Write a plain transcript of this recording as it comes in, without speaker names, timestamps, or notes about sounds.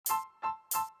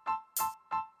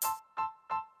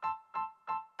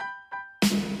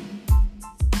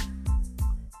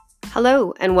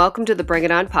Hello, and welcome to the Bring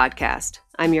It On podcast.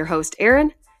 I'm your host,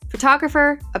 Erin,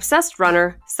 photographer, obsessed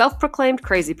runner, self-proclaimed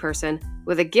crazy person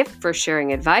with a gift for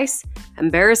sharing advice,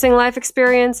 embarrassing life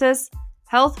experiences,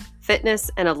 health,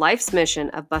 fitness, and a life's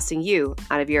mission of busting you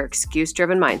out of your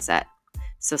excuse-driven mindset.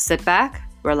 So sit back,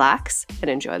 relax,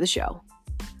 and enjoy the show.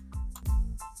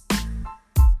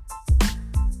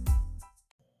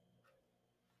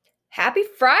 Happy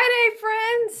Friday,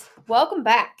 friends! Welcome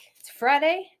back. It's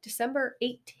Friday, December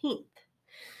 18th.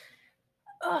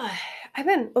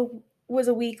 Was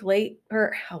a week late,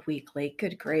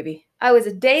 good gravy. I was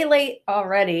a day late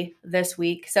already this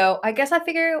week, so I guess I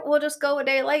figure we'll just go a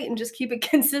day late and just keep it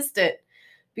consistent.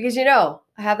 Because, I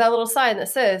have that little sign that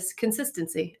says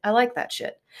consistency. I like that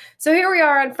shit. So here we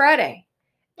are on Friday.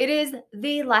 It is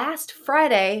the last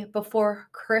Friday before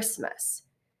Christmas.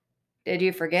 Did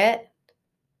you forget?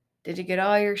 Did you get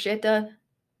all your shit done?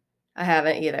 I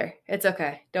haven't either. It's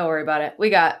okay. Don't worry about it. We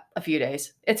got a few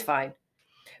days. It's fine.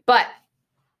 But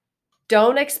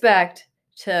don't expect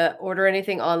to order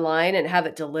anything online and have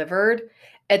it delivered.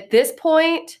 At this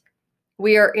point,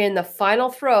 we are in the final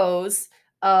throes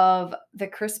of the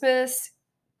Christmas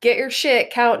get your shit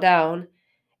countdown,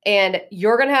 and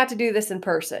you're going to have to do this in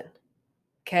person.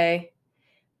 Okay?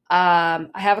 I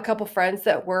have a couple friends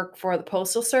that work for the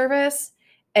Postal Service,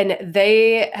 and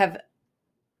they're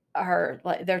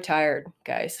tired,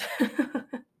 guys.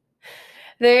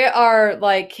 They are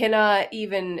cannot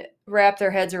even wrap their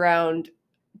heads around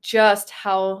just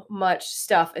how much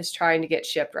stuff is trying to get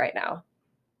shipped right now.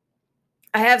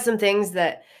 I have some things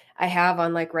that I have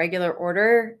on regular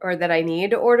order or that I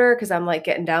need to order because I'm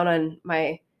getting down on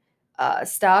my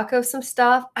stock of some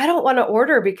stuff. I don't want to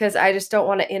order because I just don't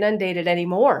want to inundate it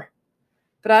anymore.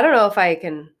 But I don't know if I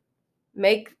can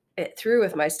make it through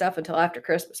with my stuff until after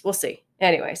Christmas. We'll see.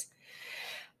 Anyways,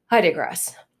 I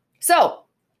digress. So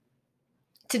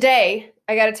today,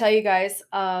 I got to tell you guys,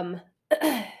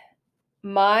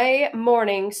 my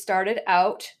morning started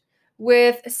out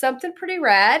with something pretty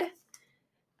rad.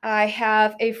 I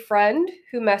have a friend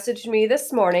who messaged me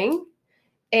this morning,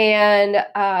 and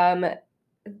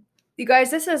you guys,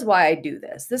 this is why I do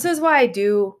this. This is why I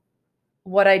do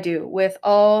what I do with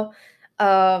all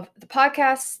of the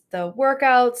podcasts, the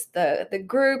workouts, the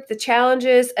group, the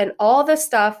challenges, and all the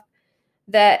stuff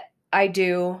that I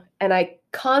do, and I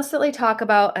constantly talk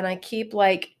about, and I keep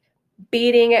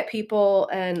beating at people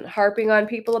and harping on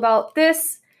people about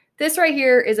this. This right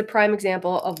here is a prime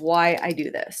example of why I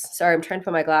do this. Sorry, I'm trying to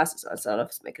put my glasses on, so I don't know if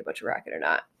it's making a bunch of racket or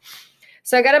not.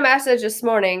 So I got a message this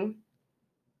morning,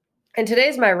 and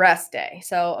today's my rest day.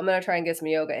 So I'm going to try and get some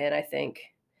yoga in, I think.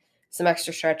 Some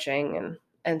extra stretching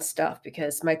and stuff,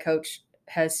 because my coach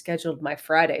has scheduled my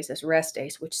Fridays as rest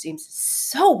days, which seems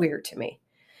so weird to me.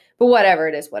 But whatever,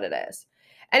 it is what it is.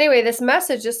 Anyway, this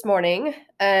message this morning,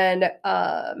 and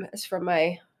it's from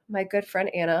my good friend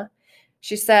Anna.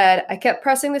 She said, I kept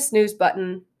pressing the snooze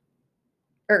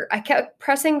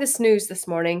this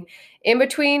morning. In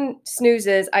between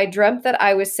snoozes, I dreamt that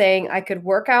I was saying I could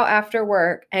work out after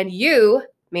work, and you,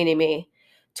 meaning me,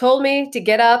 told me to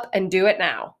get up and do it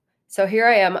now. So here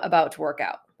I am about to work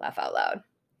out. Laugh out loud.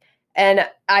 And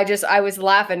I was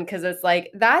laughing because it's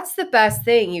that's the best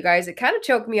thing, you guys. It kind of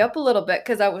choked me up a little bit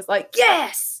because I was like,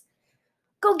 yes,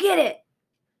 go get it.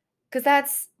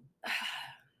 Because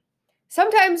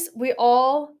sometimes we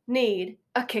all need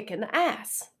a kick in the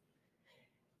ass.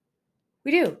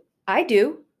 We do. I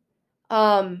do.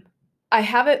 I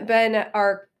haven't been,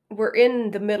 we're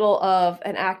in the middle of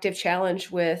an active challenge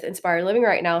with Inspired Living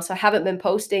right now. So I haven't been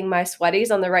posting my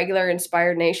sweaties on the regular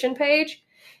Inspired Nation page.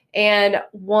 And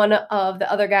one of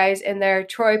the other guys in there,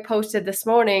 Troy, posted this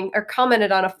morning or commented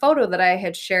on a photo that I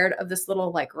had shared of this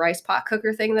little rice pot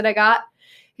cooker thing that I got.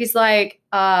 He's like,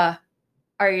 are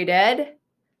you dead?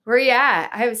 Where you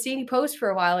at? I haven't seen you post for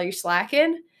a while. Are you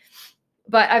slacking?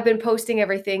 But I've been posting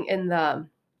everything in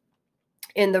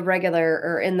the regular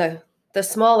or in the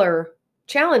smaller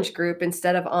challenge group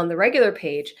instead of on the regular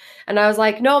page. And I was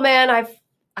like, no, man, I've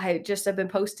been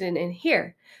posting in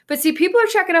here. But see, people are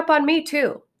checking up on me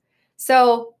too.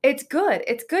 So it's good.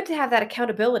 It's good to have that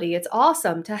accountability. It's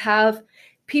awesome to have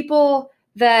people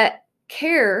that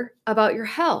care about your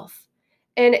health.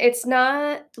 And it's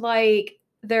not like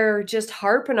they're just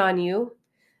harping on you.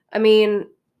 I mean,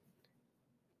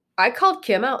 I called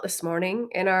Kim out this morning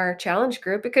in our challenge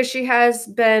group because she has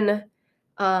been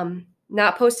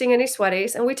not posting any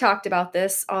sweaties. And we talked about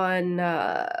this on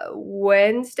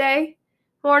Wednesday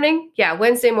morning. Yeah,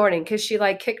 Wednesday morning, because she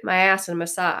kicked my ass in a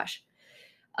massage.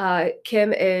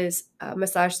 Kim is a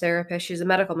massage therapist. She's a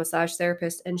medical massage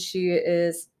therapist, and she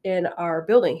is in our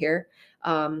building here.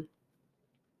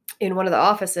 in one of the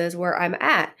offices where I'm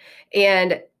at,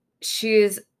 and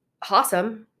she's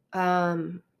awesome.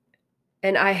 And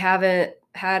I haven't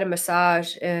had a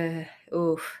massage.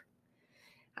 Oof.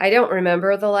 I don't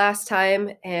remember the last time,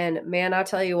 and man, I'll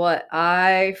tell you what,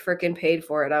 I freaking paid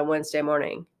for it on Wednesday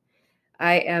morning.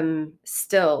 I am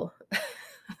still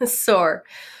sore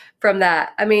from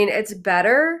that. I mean, it's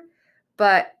better,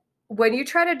 but when you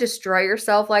try to destroy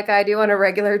yourself like I do on a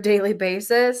regular daily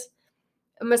basis,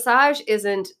 a massage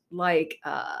isn't like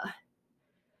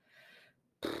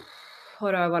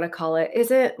what do I want to call it?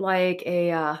 Isn't like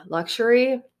a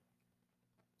luxury.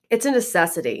 It's a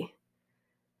necessity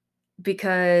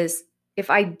because if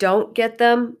I don't get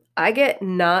them, I get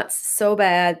knots so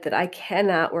bad that I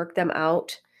cannot work them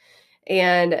out.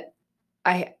 And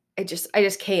I just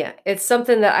can't. It's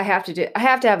something that I have to do. I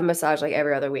have to have a massage like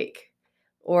every other week,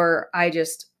 or I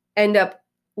just end up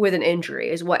with an injury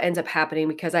is what ends up happening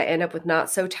because I end up with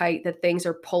knots so tight that things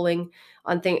are pulling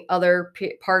on other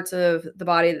parts of the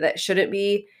body that shouldn't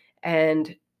be.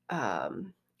 And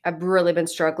I've really been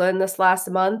struggling this last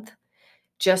month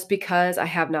just because I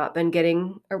have not been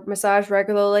getting a massage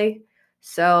regularly.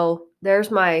 So there's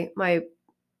my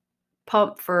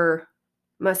pump for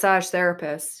massage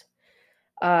therapists.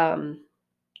 Um,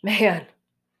 Man,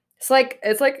 it's like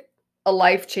a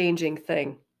life-changing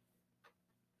thing.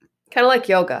 Kind of like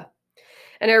yoga.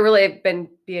 And I really have been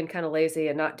being kind of lazy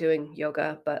and not doing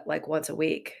yoga, but like once a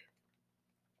week.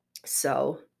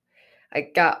 So I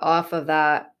got off of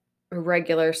that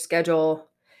regular schedule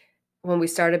when we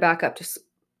started back up to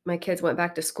my kids went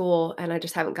back to school, and I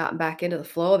just haven't gotten back into the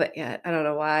flow of it yet. I don't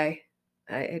know why.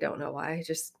 I don't know why.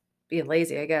 Just being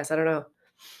lazy, I guess. I don't know.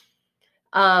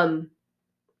 Um,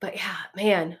 but yeah,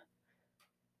 man,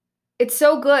 it's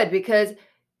so good because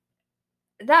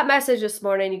that message this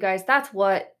morning, you guys, that's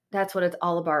what it's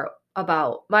all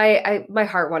about. My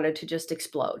heart wanted to just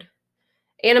explode.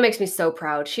 Anna makes me so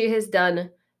proud. She has done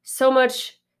so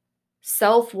much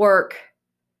self-work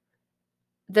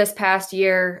this past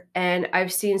year, and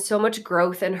I've seen so much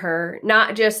growth in her.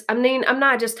 Not just I mean, I'm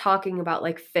not just talking about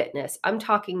like fitness. I'm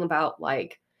talking about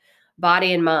like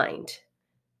body and mind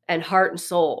and heart and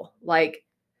soul. Like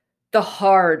the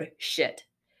hard shit.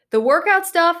 The workout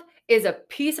stuff is a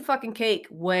piece of fucking cake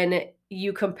when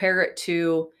you compare it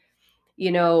to,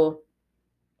 you know,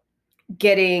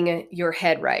 getting your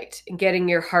head right and getting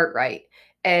your heart right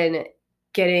and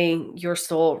getting your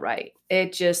soul right.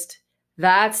 It just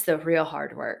that's the real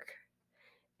hard work.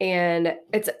 And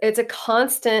it's a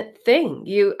constant thing.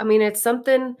 I mean, it's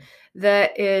something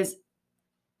that is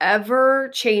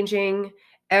ever changing,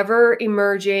 ever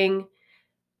emerging.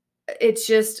 It's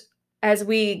just as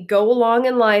we go along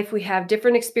in life, we have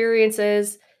different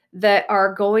experiences that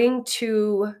are going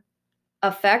to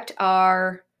affect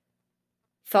our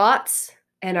thoughts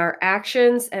and our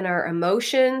actions and our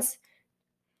emotions.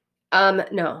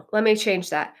 No, let me change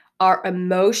that. Our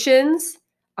emotions,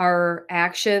 our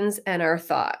actions, and our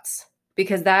thoughts,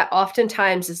 because that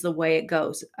oftentimes is the way it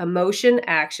goes. Emotion,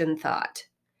 action, thought.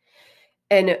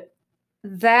 And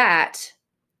that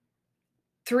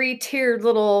three-tiered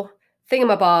little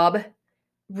thingamabob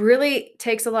really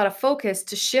takes a lot of focus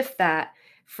to shift that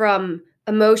from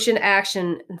emotion,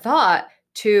 action, and thought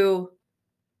to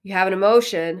you have an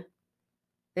emotion,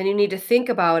 then you need to think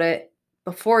about it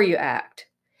before you act.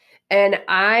 And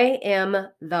I am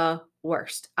the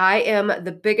worst. I am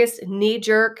the biggest knee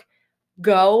jerk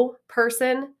go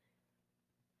person.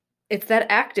 It's that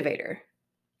activator.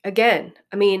 Again,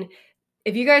 I mean,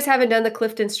 if you guys haven't done the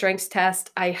Clifton Strengths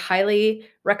test, I highly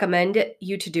recommend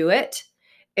you to do it.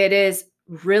 It is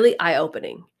really eye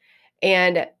opening.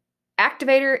 And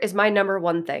activator is my number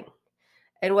one thing.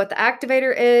 And what the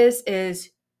activator is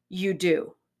you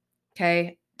do.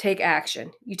 Okay. Take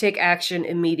action. You take action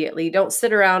immediately. Don't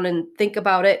sit around and think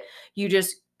about it. You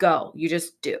just go. You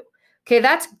just do. Okay.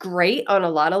 That's great on a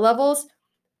lot of levels,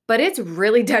 but it's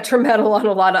really detrimental on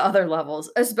a lot of other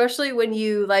levels, especially when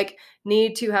you like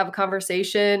need to have a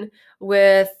conversation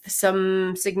with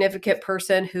some significant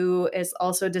person who is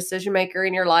also a decision maker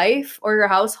in your life or your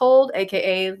household,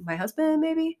 aka my husband,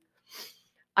 maybe.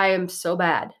 I am so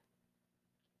bad.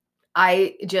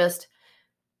 I just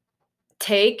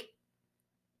take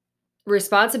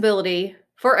responsibility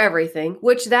for everything,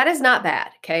 which that is not bad,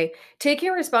 okay?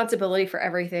 Taking responsibility for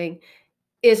everything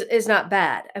is not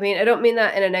bad. I mean, I don't mean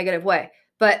that in a negative way,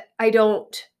 but I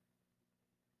don't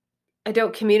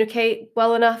communicate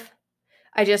well enough.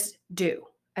 I just do.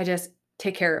 I just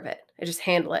take care of it. I just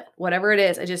handle it. Whatever it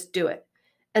is, I just do it.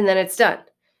 And then it's done.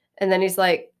 And then he's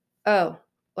like, "Oh,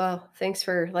 well, thanks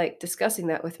for like discussing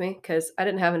that with me cuz I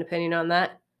didn't have an opinion on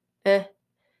that."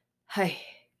 Hi.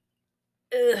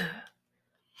 Ugh.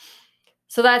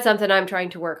 So that's something I'm trying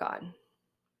to work on.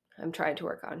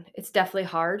 It's definitely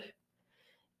hard.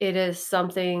 It is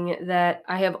something that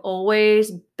I have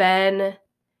always been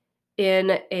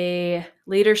in a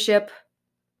leadership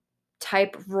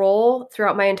type role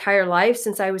throughout my entire life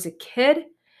since I was a kid.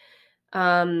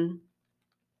 Um,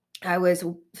 I was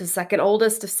the second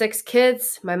oldest of 6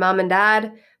 kids. My mom and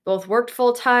dad both worked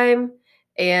full time,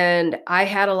 and I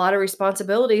had a lot of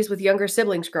responsibilities with younger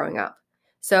siblings growing up.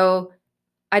 So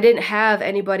I didn't have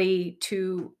anybody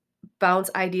to bounce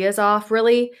ideas off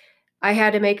really. I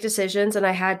had to make decisions and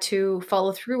I had to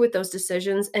follow through with those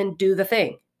decisions and do the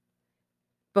thing.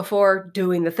 Before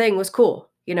doing the thing was cool,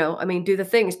 you know? I mean, do the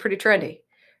thing is pretty trendy,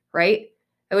 right?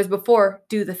 It was before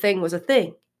do the thing was a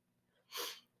thing.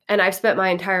 And I've spent my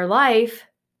entire life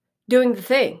doing the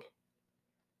thing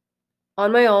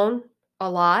on my own a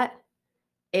lot.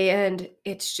 And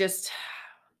it's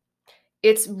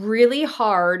really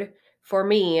hard for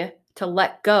me to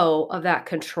let go of that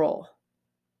control.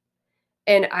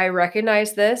 And I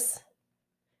recognize this.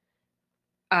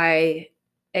 I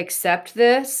accept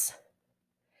this.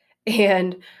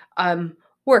 And I'm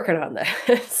working on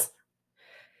this.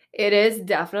 It is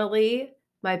definitely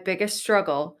my biggest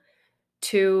struggle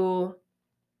to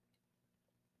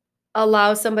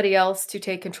allow somebody else to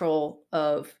take control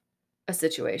of a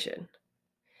situation.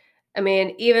 I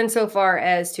mean, even so far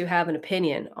as to have an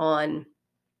opinion on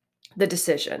the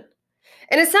decision.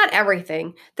 And it's not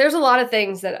everything. There's a lot of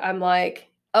things that I'm like,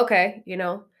 okay,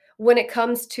 when it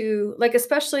comes to like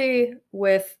especially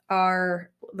with the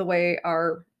way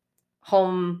our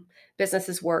home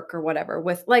businesses work or whatever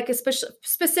with like especially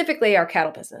specifically our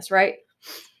cattle business, right?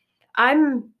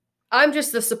 I'm I'm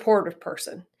just the supportive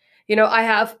person. I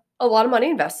have a lot of money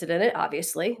invested in it,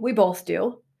 obviously. We both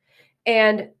do.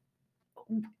 And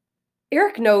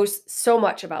Eric knows so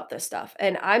much about this stuff.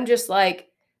 And I'm just like,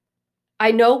 I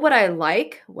know what I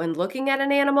like when looking at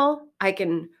an animal. I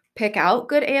can pick out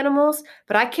good animals,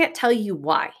 but I can't tell you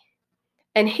why.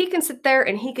 And he can sit there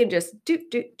and he can just do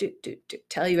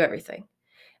tell you everything.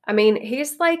 I mean,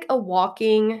 he's like a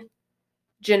walking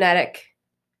genetic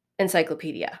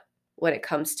encyclopedia when it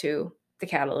comes to the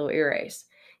cattle that we raise.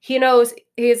 He knows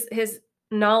his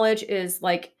knowledge is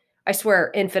like, I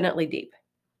swear, infinitely deep.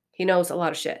 He knows a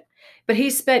lot of shit. But he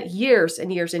spent years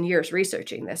and years and years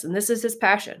researching this, and this is his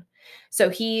passion. So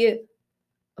he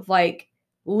like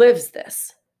lives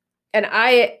this. And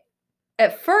I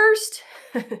at first,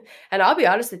 and I'll be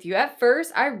honest with you, at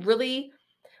first I really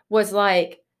was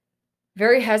like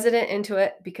very hesitant into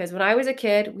it because when I was a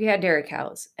kid, we had dairy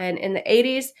cows. And in the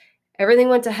 80s, everything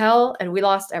went to hell and we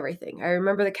lost everything. I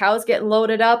remember the cows getting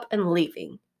loaded up and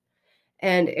leaving.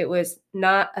 And it was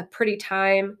not a pretty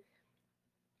time.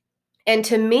 And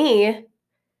to me,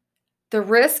 the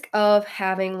risk of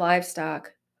having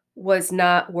livestock was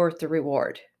not worth the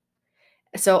reward.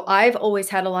 So I've always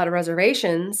had a lot of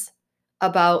reservations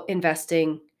about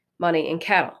investing money in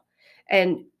cattle.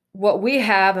 And what we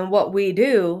have and what we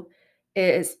do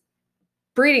is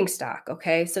breeding stock,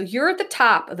 okay? So you're at the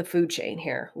top of the food chain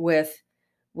here with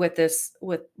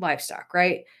livestock,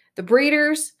 right? The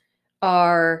breeders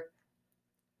are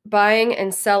buying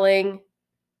and selling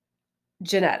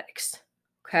genetics,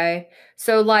 okay?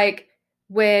 So like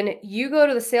when you go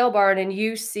to the sale barn and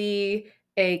you see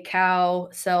a cow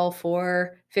sell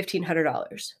for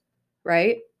 $1,500,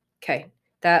 right? Okay.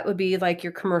 That would be like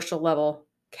your commercial level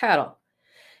cattle.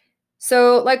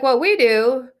 So like what we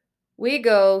do, we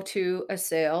go to a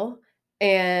sale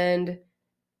and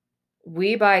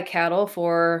we buy cattle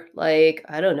for like,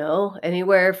 I don't know,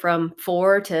 anywhere from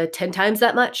 4 to 10 times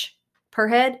that much per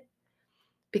head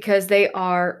because they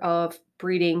are of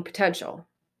breeding potential.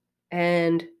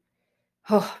 And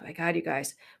oh my God, you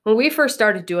guys, when we first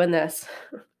started doing this,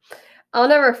 I'll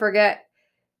never forget.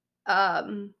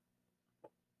 Um,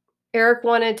 Eric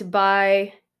wanted to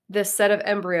buy this set of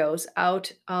embryos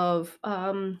out of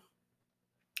from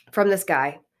this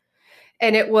guy,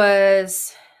 and it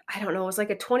was I don't know, it was like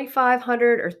a $2,500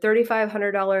 or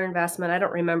 $3,500 investment. I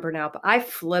don't remember now, but I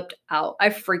flipped out. I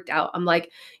freaked out. I'm like,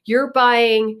 you're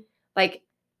buying like,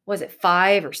 was it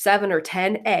 5 or 7 or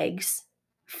 10 eggs,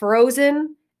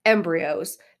 frozen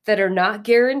embryos that are not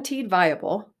guaranteed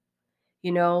viable.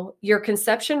 Your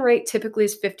conception rate typically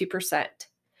is 50%.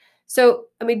 So,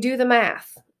 I mean, do the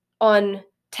math on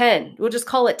 10. We'll just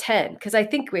call it 10 because I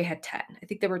think we had 10. I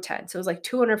think there were 10. So it was like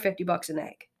 $250 an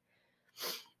egg.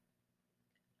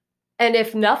 And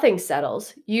if nothing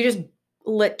settles, you just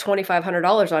lit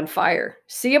 $2,500 on fire.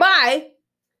 See you bye.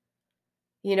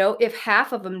 If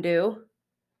half of them do,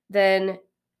 then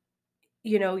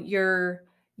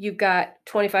you've got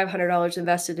 $2,500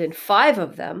 invested in 5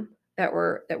 of them that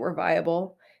were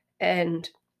viable, And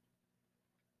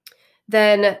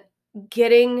then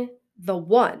getting the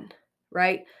one,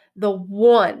 right? The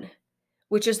one,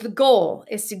 which is the goal,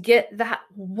 is to get that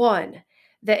one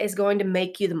that is going to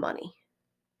make you the money.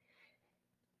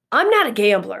 I'm not a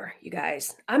gambler, you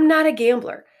guys. I'm not a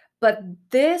gambler. But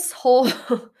this whole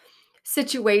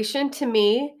situation to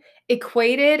me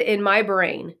equated in my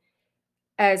brain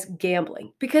as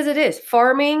gambling because it is.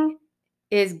 Farming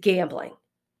is gambling.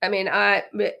 I mean, I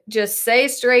just say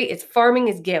straight, it's farming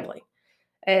is gambling.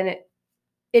 And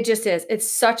it just is.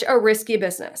 It's such a risky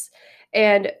business.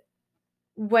 And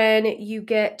when you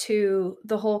get to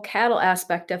the whole cattle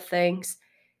aspect of things,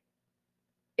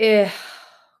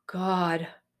 God,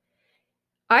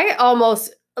 I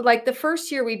almost like the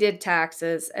first year we did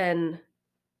taxes, and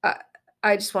I,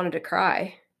 I just wanted to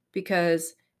cry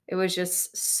because it was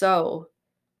just so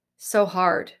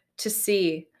hard to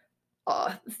see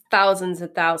thousands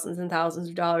and thousands and thousands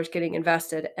of dollars getting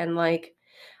invested. And like,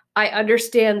 I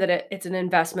understand that it's an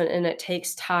investment and it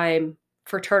takes time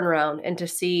for turnaround and to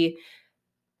see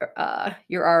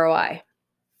your ROI,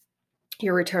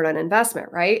 your return on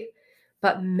investment, right?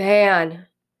 But man,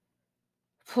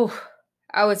 whew,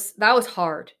 that was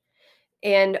hard.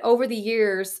 And over the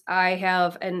years,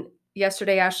 and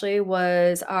yesterday, Ashley,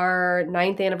 was our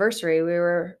 9th anniversary.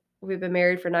 We've been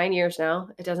married for 9 years now.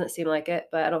 It doesn't seem like it,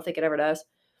 but I don't think it ever does.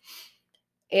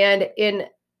 And in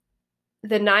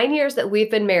the 9 years that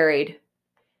we've been married,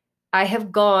 I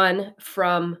have gone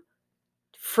from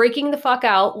freaking the fuck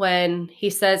out when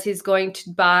he says he's going to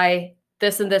buy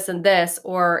this and this and this,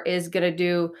 or is going to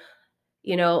do,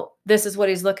 this is what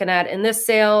he's looking at in this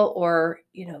sale, or,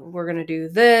 we're going to do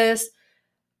this.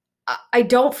 I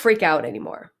don't freak out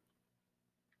anymore.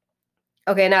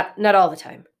 Okay, not all the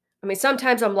time. I mean,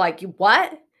 sometimes I'm like, you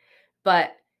what?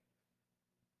 But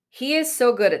he is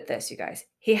so good at this, you guys.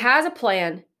 He has a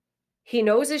plan. He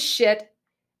knows his shit,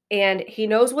 and he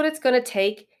knows what it's going to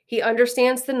take. He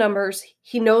understands the numbers.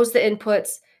 He knows the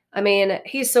inputs. I mean,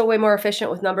 he's so way more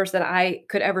efficient with numbers than I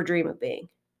could ever dream of being.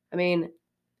 I mean,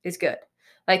 he's good.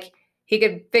 Like, he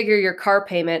could figure your car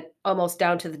payment almost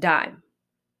down to the dime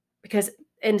because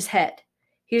in his head,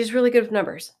 he's really good with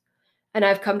numbers. And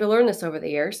I've come to learn this over the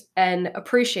years and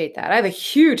appreciate that. I have a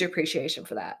huge appreciation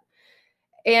for that.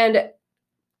 And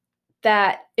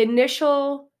that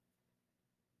initial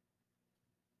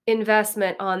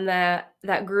investment on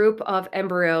that group of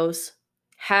embryos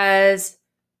has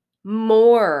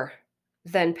more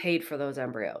than paid for those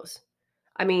embryos.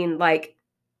 I mean, like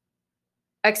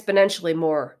exponentially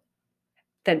more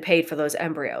than paid for those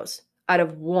embryos out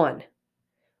of one.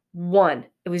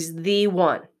 It was the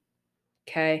one.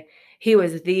 Okay. He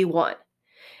was the one.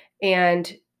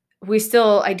 And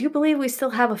I do believe we still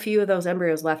have a few of those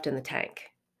embryos left in the tank.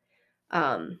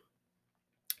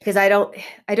 Because I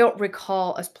don't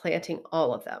recall us planting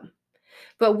all of them.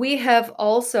 But we have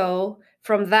also,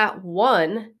 from that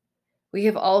one, we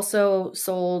have also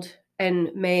sold and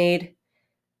made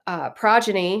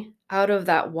progeny out of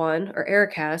that one, or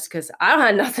Aircast, because I don't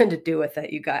have nothing to do with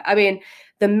it, you guys. I mean,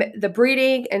 the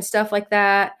breeding and stuff like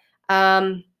that.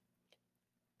 I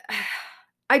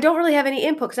don't really have any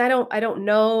input because I don't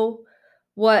know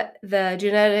what the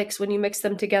genetics, when you mix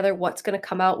them together, what's going to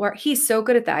come out. Where he's so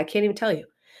good at that, I can't even tell you.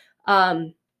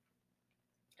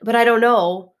 But I don't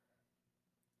know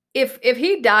if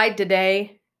he died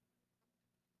today.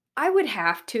 I would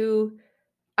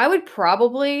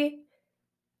probably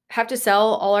have to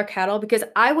sell all our cattle because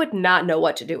I would not know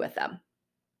what to do with them.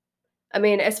 I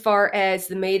mean, as far as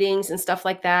the matings and stuff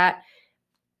like that,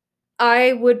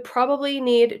 I would probably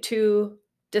need to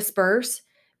disperse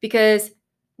because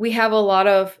he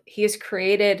has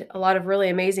created a lot of really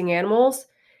amazing animals,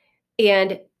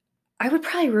 and I would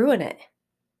probably ruin it.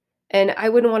 And I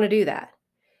wouldn't want to do that.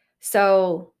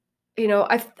 So,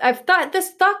 I've thought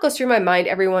this thought goes through my mind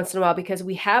every once in a while because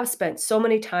we have spent so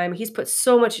many time. He's put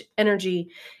so much energy,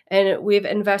 and we've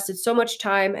invested so much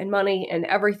time and money and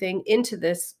everything into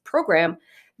this program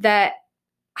that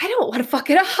I don't want to fuck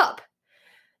it up.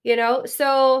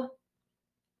 So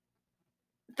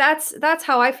that's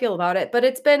how I feel about it. But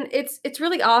it's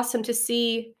really awesome to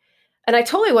see. And I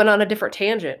totally went on a different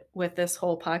tangent with this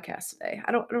whole podcast today.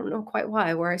 I don't know quite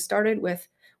why, where I started with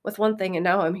one thing and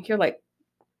now I'm here like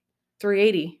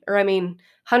 380, or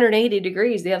 180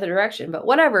 degrees the other direction, but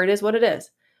whatever, it is what it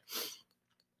is.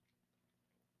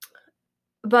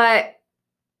 But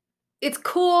it's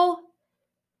cool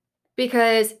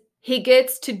because he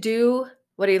gets to do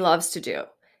what he loves to do.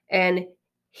 And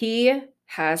he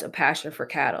has a passion for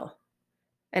cattle.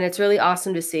 And it's really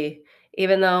awesome to see,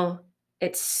 even though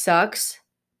it sucks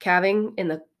calving in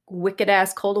the wicked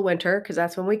ass cold of winter, because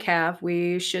that's when we calve.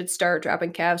 We should start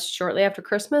dropping calves shortly after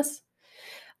Christmas.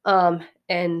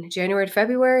 And January to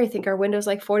February, I think our window's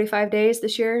like 45 days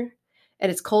this year,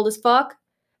 and it's cold as fuck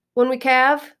when we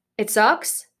calve. It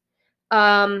sucks.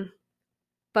 Um,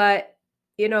 but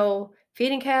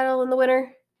feeding cattle in the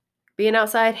winter, being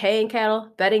outside, haying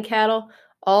cattle, bedding cattle,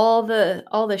 all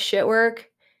the shit work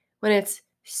when it's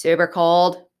super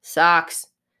cold sucks.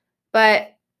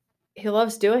 But he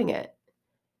loves doing it.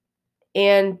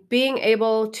 And being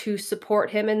able to support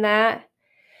him in that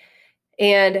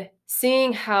and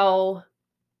seeing how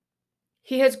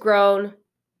he has grown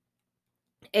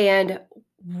and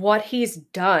what he's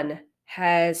done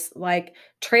has like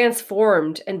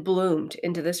transformed and bloomed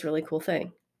into this really cool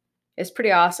thing. It's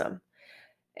pretty awesome.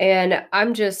 And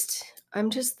I'm just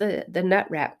the nut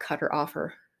wrap cutter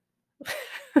offer.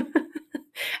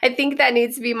 I think that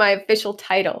needs to be my official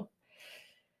title.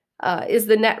 Is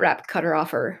the net wrap cutter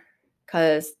offer,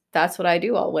 because that's what I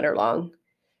do all winter long.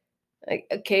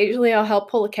 Occasionally I'll help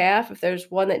pull a calf if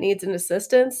there's one that needs an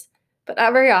assistance, but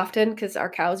not very often because our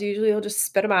cows usually will just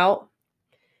spit them out.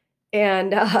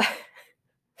 And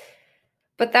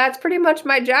but that's pretty much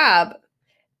my job.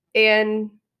 And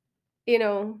you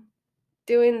know,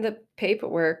 doing the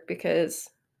paperwork, because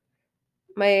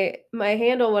my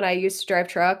handle when I used to drive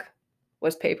truck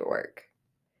was paperwork.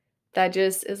 That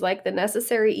just is like the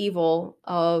necessary evil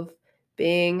of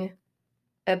being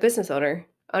a business owner,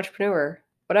 entrepreneur,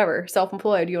 whatever,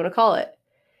 self-employed you want to call it.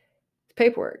 It's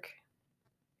paperwork.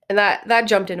 And that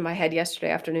jumped into my head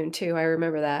yesterday afternoon too. I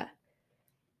remember that.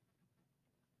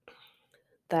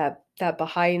 That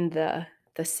behind the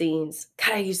scenes.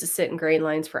 God, I used to sit in grain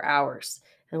lines for hours.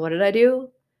 And what did I do?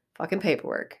 Fucking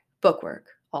paperwork, bookwork,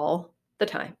 all the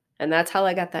time. And that's how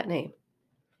I got that name.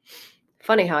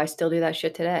 Funny how I still do that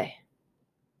shit today.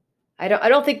 I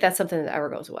don't think that's something that ever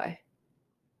goes away.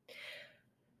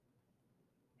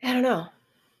 I don't know.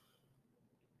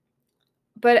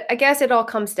 But I guess it all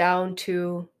comes down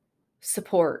to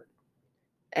support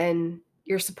and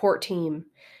your support team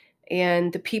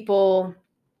and the people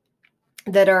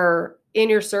that are in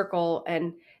your circle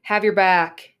and have your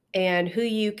back and who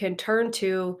you can turn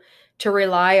to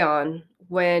rely on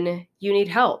when you need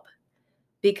help,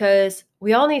 because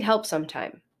we all need help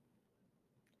sometime.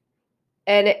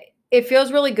 And it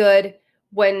feels really good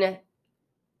when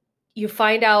you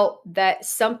find out that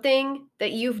something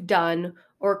that you've done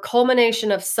or a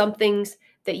culmination of some things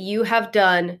that you have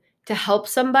done to help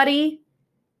somebody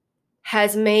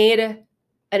has made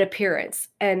an appearance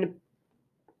and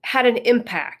had an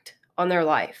impact on their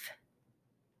life.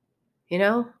 You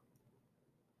know?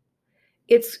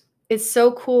 It's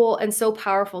so cool and so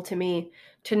powerful to me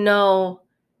to know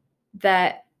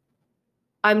that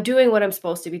I'm doing what I'm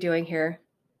supposed to be doing here.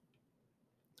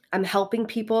 I'm helping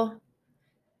people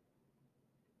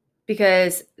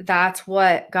because that's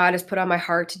what God has put on my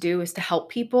heart to do, is to help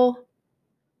people.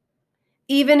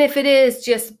 Even if it is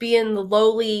just being the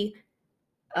lowly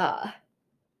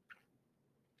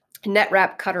net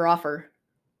wrap cutter offer,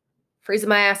 freezing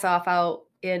my ass off out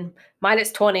in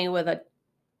 -20 with a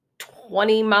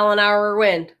 20-mile-an-hour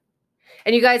wind.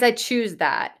 And you guys, I choose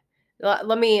that.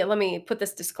 Let me put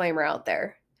this disclaimer out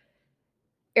there.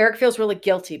 Eric feels really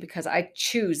guilty because I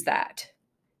choose that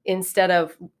instead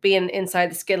of being inside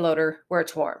the skid loader where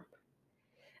it's warm.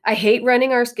 I hate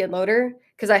running our skid loader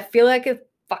because I feel like a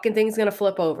fucking thing's gonna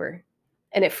flip over,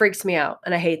 and it freaks me out,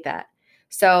 and I hate that.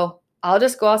 So I'll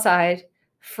just go outside,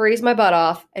 freeze my butt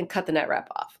off, and cut the net wrap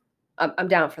off. I'm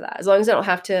down for that. As long as I don't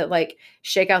have to like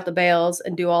shake out the bales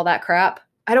and do all that crap.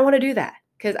 I don't want to do that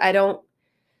because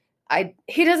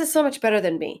he does it so much better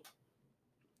than me.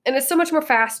 And it's so much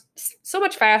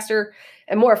faster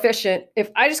and more efficient if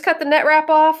I just cut the net wrap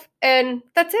off and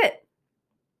that's it.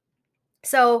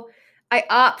 So I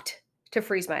opt to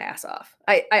freeze my ass off.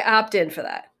 I opt in for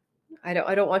that. I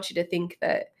don't want you to think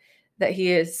that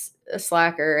he is a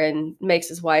slacker and makes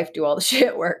his wife do all the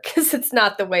shit work, because it's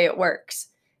not the way it works.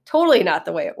 Totally not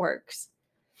the way it works.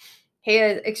 He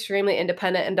is extremely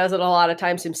independent and does it a lot of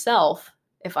times himself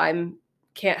if I'm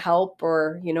can't help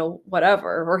or,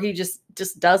 whatever, or he just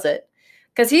does it.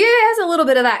 Because he has a little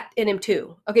bit of that in him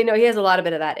too. Okay, no, he has a lot of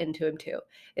bit of that into him too.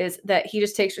 Is that he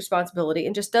just takes responsibility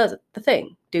and just does the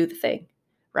thing, do the thing,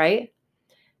 right?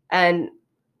 And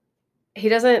he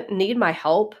doesn't need my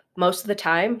help most of the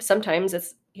time. Sometimes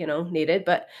it's, needed,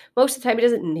 but most of the time he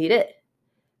doesn't need it.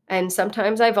 And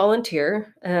sometimes I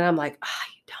volunteer and then I'm like,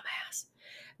 you dumbass.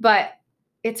 But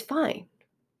it's fine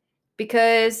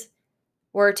because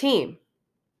we're a team.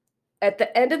 At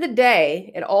the end of the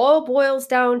day, it all boils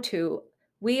down to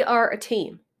we are a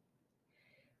team.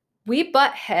 We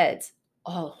butt heads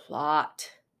a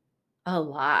lot. A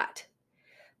lot.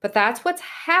 But that's what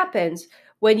happens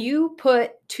when you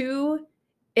put two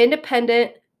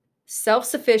independent,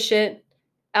 self-sufficient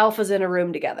alphas in a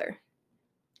room together.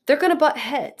 They're going to butt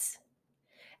heads.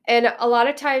 And a lot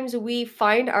of times we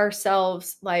find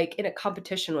ourselves like in a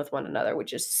competition with one another,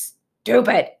 which is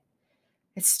stupid.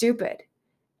 It's stupid.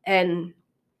 And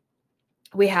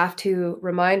we have to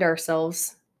remind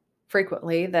ourselves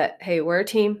frequently that, hey, we're a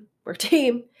team. We're a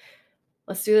team.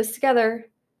 Let's do this together.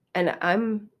 And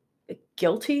I'm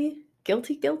guilty.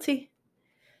 You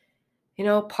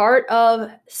know, part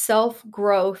of self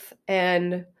growth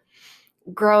and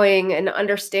growing and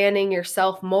understanding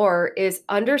yourself more is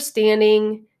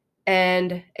understanding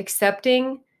and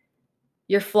accepting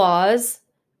your flaws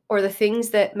or the things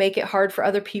that make it hard for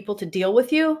other people to deal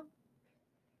with you.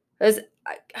 Because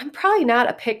I'm probably not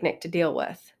a picnic to deal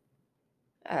with.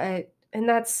 And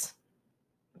that's,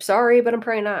 I'm sorry, but I'm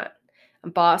probably not.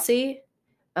 I'm bossy,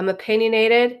 I'm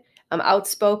opinionated, I'm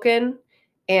outspoken,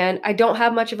 and I don't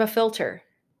have much of a filter.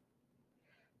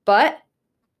 But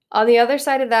on the other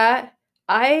side of that,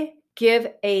 I give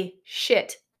a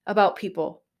shit about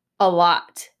people a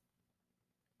lot.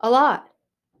 A lot.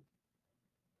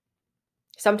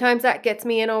 Sometimes that gets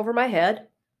me in over my head.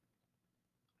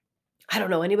 I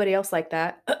don't know anybody else like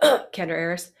that. Kendra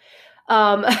Harris.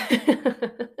 Um,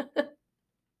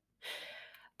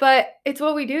 but it's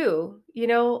what we do, you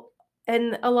know,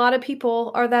 and a lot of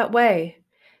people are that way.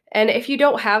 And if you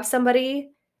don't have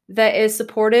somebody that is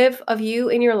supportive of you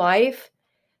in your life,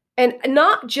 and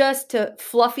not just to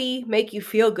fluffy, make you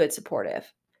feel good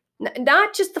supportive,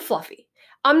 not just the fluffy.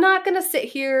 I'm not going to sit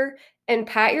here and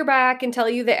pat your back and tell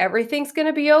you that everything's going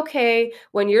to be okay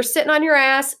when you're sitting on your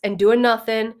ass and doing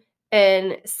nothing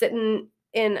and sitting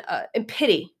in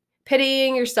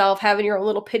pitying yourself, having your own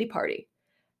little pity party.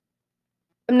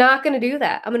 I'm not going to do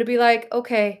that. I'm going to be like,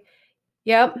 okay,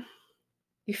 yep,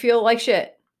 you feel like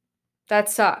shit. That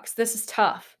sucks. This is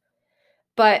tough.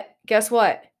 But guess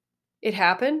what? It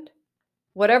happened.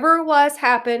 Whatever it was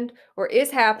happened or is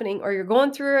happening, or you're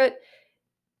going through it,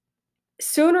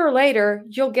 sooner or later,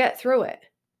 you'll get through it.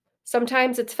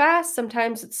 Sometimes it's fast,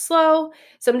 sometimes it's slow,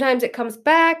 sometimes it comes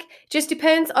back. Just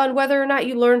depends on whether or not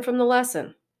you learn from the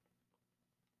lesson.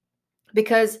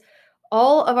 Because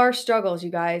all of our struggles,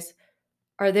 you guys,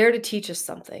 are there to teach us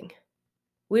something.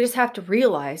 We just have to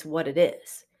realize what it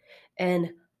is.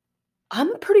 And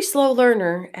I'm a pretty slow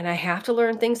learner, and I have to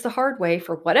learn things the hard way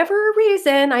for whatever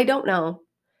reason. I don't know.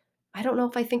 I don't know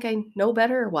if I think I know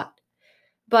better or what.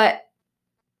 But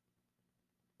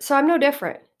so I'm no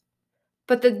different.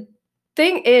 But the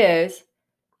thing is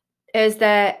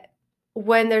that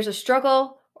when there's a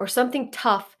struggle or something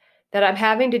tough that I'm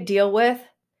having to deal with,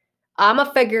 I'm going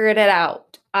to figure it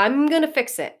out. I'm going to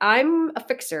fix it. I'm a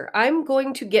fixer. I'm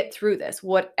going to get through this.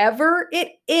 Whatever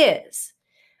it is,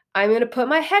 I'm going to put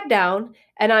my head down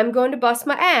and I'm going to bust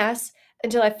my ass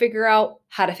until I figure out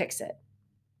how to fix it.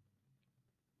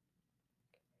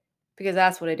 Because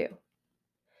that's what I do.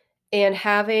 And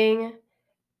having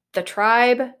the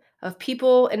tribe of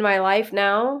people in my life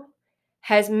now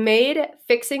has made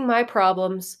fixing my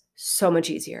problems so much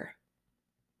easier.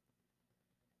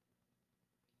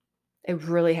 It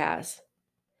really has.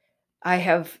 I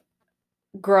have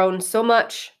grown so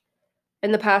much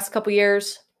in the past couple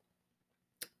years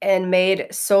and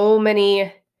had so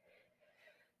many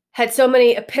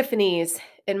epiphanies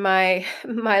in my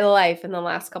life in the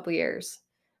last couple years.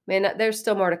 Man, there's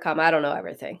still more to come. I don't know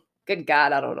everything. Good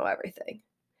God, I don't know everything.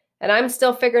 And I'm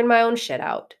still figuring my own shit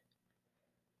out.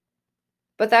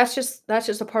 But that's just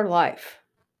a part of life.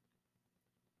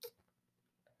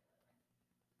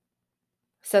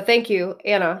 So thank you,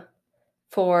 Anna,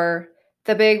 for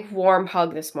the big warm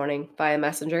hug this morning via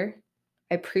Messenger.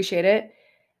 I appreciate it.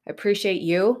 I appreciate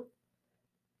you.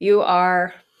 You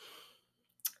are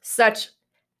such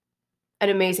an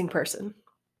amazing person.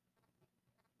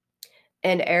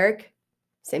 And Eric,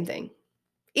 same thing.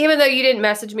 Even though you didn't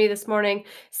message me this morning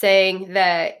saying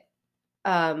that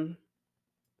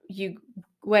you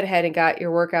went ahead and got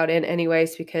your workout in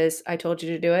anyways because I told you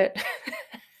to do it.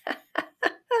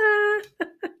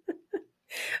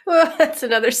 Well, that's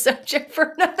another subject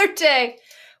for another day.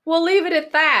 We'll leave it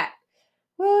at that.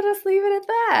 We'll just leave it at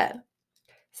that.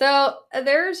 So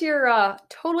there's your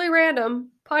totally random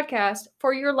podcast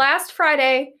for your last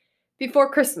Friday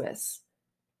before Christmas.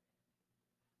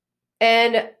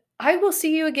 And I will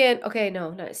see you again. Okay,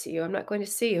 no, not see you. I'm not going to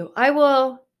see you. I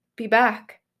will be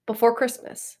back before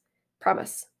Christmas.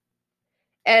 Promise.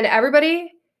 And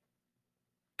everybody,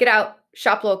 get out,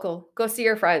 shop local, go see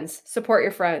your friends, support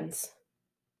your friends,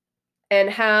 and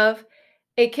have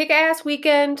a kick-ass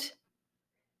weekend.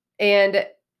 And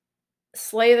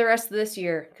slay the rest of this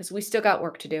year because we still got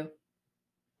work to do.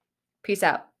 Peace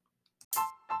out.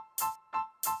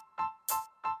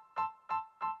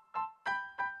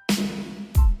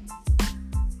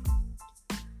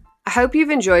 I hope you've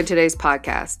enjoyed today's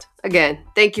podcast. Again,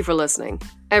 thank you for listening.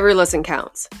 Every listen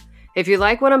counts. If you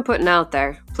like what I'm putting out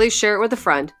there, please share it with a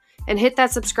friend and hit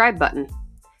that subscribe button.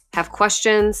 Have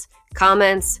questions,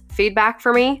 comments, feedback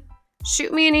for me?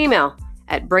 Shoot me an email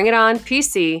at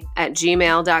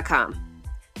bringitonpc@gmail.com.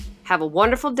 Have a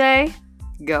wonderful day.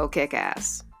 Go kick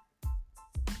ass.